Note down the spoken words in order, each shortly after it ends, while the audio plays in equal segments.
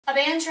A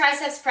band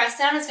triceps press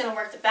down is going to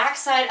work the back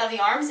side of the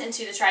arms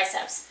into the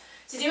triceps.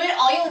 To do it,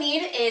 all you'll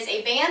need is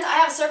a band. I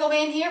have a circle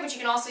band here, but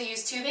you can also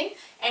use tubing,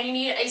 and you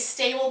need a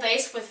stable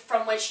base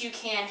from which you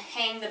can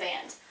hang the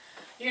band.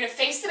 You're going to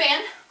face the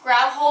band,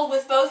 grab hold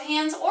with both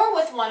hands or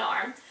with one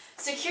arm,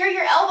 secure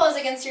your elbows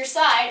against your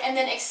side, and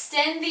then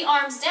extend the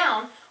arms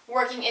down,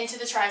 working into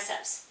the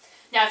triceps.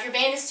 Now, if your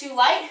band is too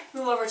light,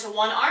 move over to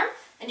one arm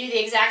and do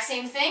the exact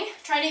same thing,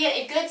 trying to get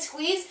a good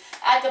squeeze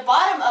at the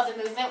bottom of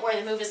the movement where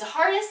the move is the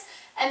hardest,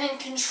 and then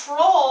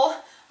control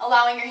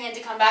allowing your hand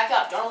to come back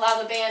up. Don't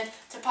allow the band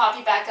to pop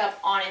you back up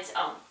on its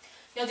own.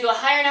 You'll do a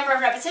higher number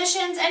of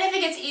repetitions, and if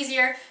it gets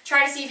easier,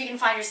 try to see if you can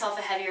find yourself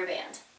a heavier band.